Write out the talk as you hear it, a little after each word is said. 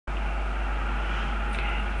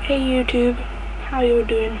Hey YouTube, how you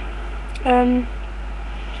doing? Thought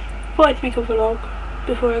I'd make a vlog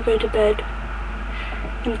before I go to bed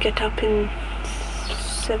and get up in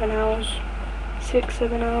 7 hours,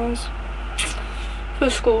 6-7 hours for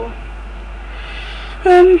school.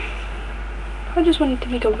 I just wanted to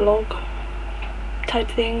make a vlog type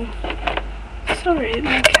thing. Sorry,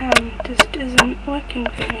 my cam just isn't working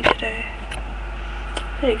for me today.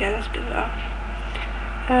 There you go, that's a bit better.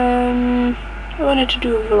 I wanted to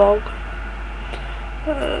do a vlog.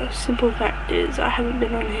 Simple fact is I haven't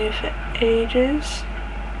been on here for ages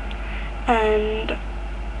and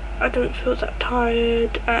I don't feel that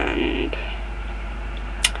tired, and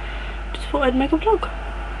just thought I'd make a vlog,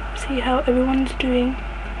 see how everyone's doing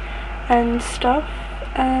and stuff.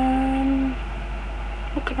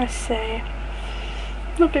 What can I say?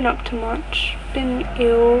 Not been up to much, been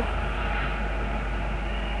ill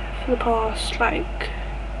for the past like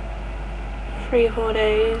 3 or 4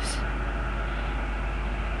 days,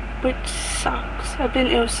 which sucks. I've been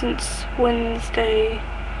ill since Wednesday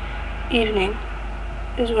evening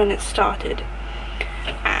is when it started,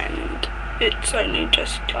 and it's only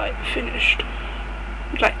just like finished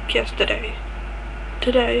like yesterday,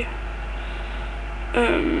 today.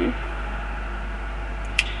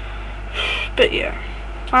 But yeah,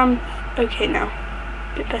 I'm okay now,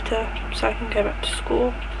 a bit better, so I can go back to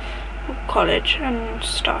school, college and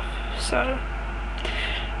stuff, so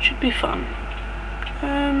should be fun.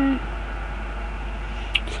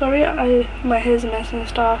 Sorry, my hair's a mess and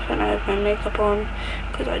stuff, and I have my makeup on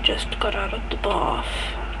because I just got out of the bath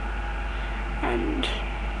and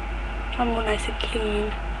I'm all nice and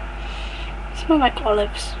clean. I smell like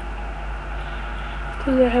olives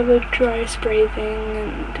because I have a dry spray thing,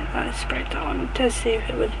 and I sprayed that on to see if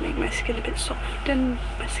it would make my skin a bit soft, and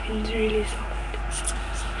my skin's really soft.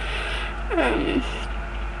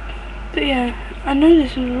 But yeah, I know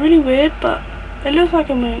this is really weird, but it looks like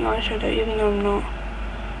I'm wearing eyeshadow even though I'm not.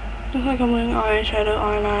 It looks like I'm wearing eyeshadow,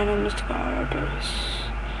 eyeliner, mascara, eyebrows,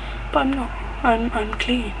 but I'm not. I'm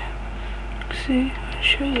clean. See, I'll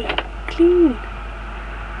show you. Clean.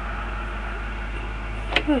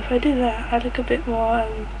 Oh, if I do that, I look a bit more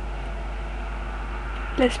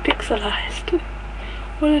less pixelized.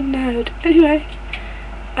 What a nerd. Anyway,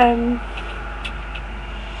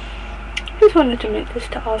 just wanted to make this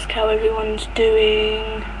to ask how everyone's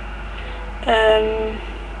doing.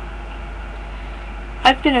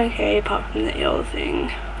 I've been okay apart from the ill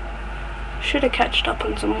thing. Should have catched up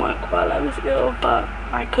on some work while I was ill, but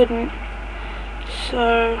I couldn't,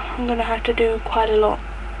 so I'm gonna have to do quite a lot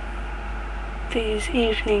these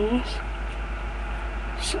evenings.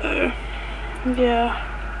 So yeah,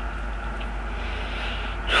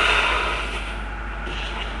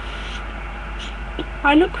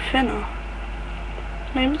 I look thinner.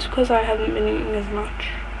 Maybe it's because I haven't been eating as much.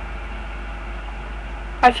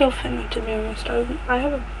 I feel thinner, to be honest. I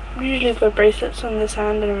have usually wear bracelets on this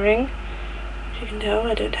hand and a ring. As you can tell,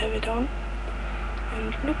 I don't have it on.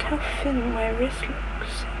 And look how thin my wrist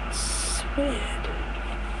looks. It's weird.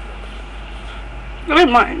 I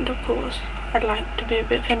don't mind, of course. I'd like to be a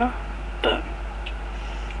bit thinner, but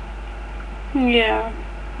yeah,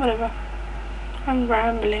 whatever. I'm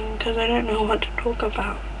rambling because I don't know what to talk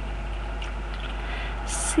about.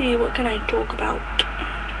 See, what can I talk about?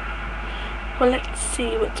 Well, let's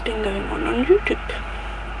see what's been going on YouTube.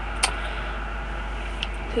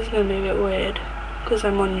 This is going to be a bit weird because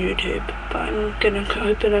I'm on YouTube, but I'm going to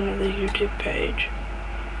open another YouTube page.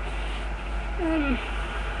 I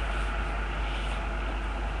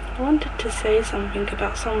wanted to say something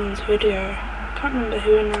about someone's video. I can't remember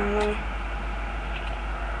who now though.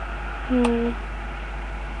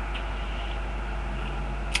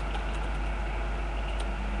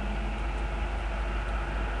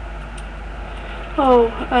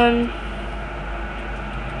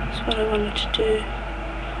 That's what I wanted to do.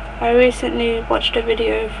 I recently watched a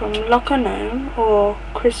video from Locognome, or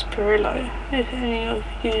Chris Perillo, if any of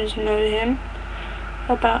you know him,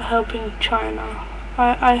 about helping China.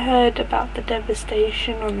 I heard about the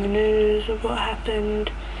devastation on the news of what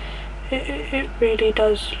happened. It really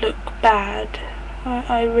does look bad.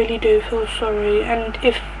 I really do feel sorry, and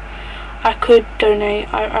if I could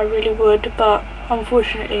donate, I really would, but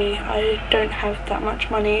unfortunately I don't have that much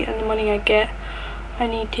money, and the money I get I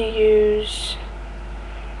need to use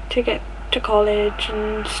to get to college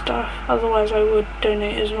and stuff. Otherwise I would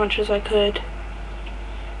donate as much as I could.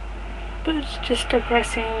 But it's just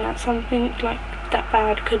depressing that something like that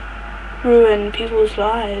bad could ruin people's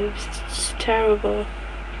lives. It's terrible.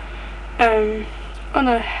 On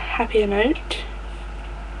a happier note,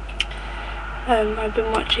 I've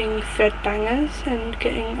been watching Thread Bangers and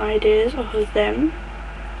getting ideas off of them.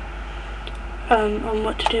 on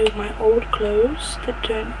what to do with my old clothes that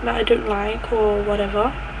I don't like or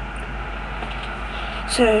whatever.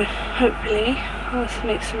 So hopefully I'll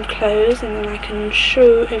make some clothes and then I can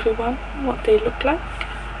show everyone what they look like.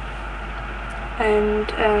 And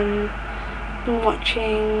been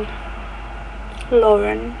watching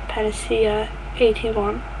Lauren Panacea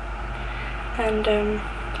 81, and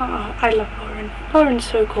oh, I love Lauren. Lauren's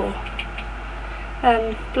so cool.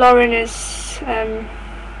 Lauren is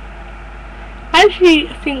actually,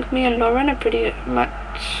 I think me and Lauren are pretty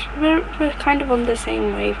much, we're kind of on the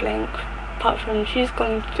same wavelength, apart from she's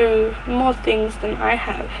gone through more things than I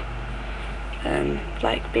have,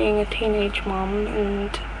 like being a teenage mom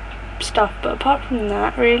and stuff, but apart from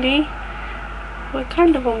that, really, we're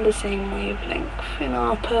kind of on the same wavelength in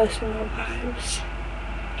our personal lives.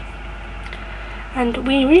 And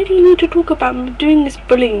we really need to talk about doing this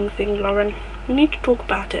bullying thing, Lauren. We need to talk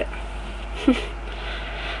about it. Look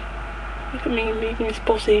at me being this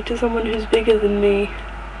bossy to someone who's bigger than me.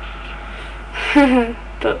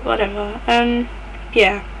 But whatever.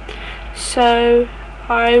 Yeah. So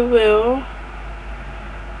I will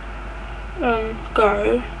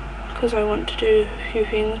go, because I want to do a few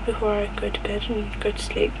things before I go to bed and go to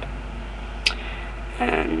sleep.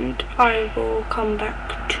 And I will come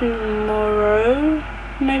back tomorrow,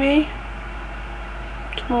 maybe?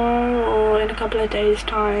 Tomorrow or in a couple of days'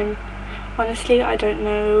 time. Honestly, I don't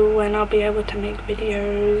know when I'll be able to make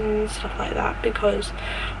videos and stuff like that, because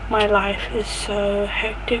my life is so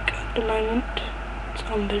hectic at the moment. It's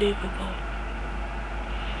unbelievable.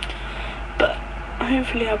 But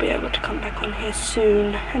hopefully I'll be able to come back on here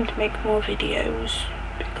soon and make more videos,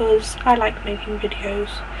 because I like making videos.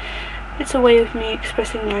 It's a way of me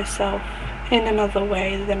expressing myself in another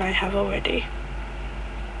way than I have already.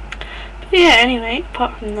 But yeah, anyway,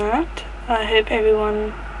 apart from that, I hope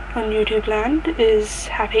everyone on YouTube land is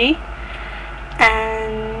happy,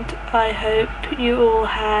 and I hope you all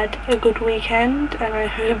had a good weekend, and I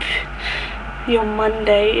hope your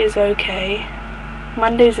Monday is okay.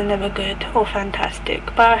 Mondays are never good or fantastic,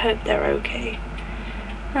 but I hope they're okay.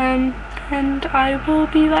 And I will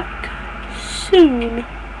be back soon.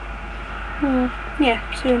 Yeah,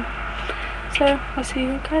 soon. So I'll see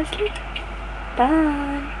you guys later.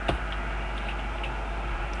 Bye.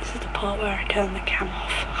 This is the part where I turn the cam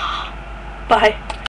off. Bye.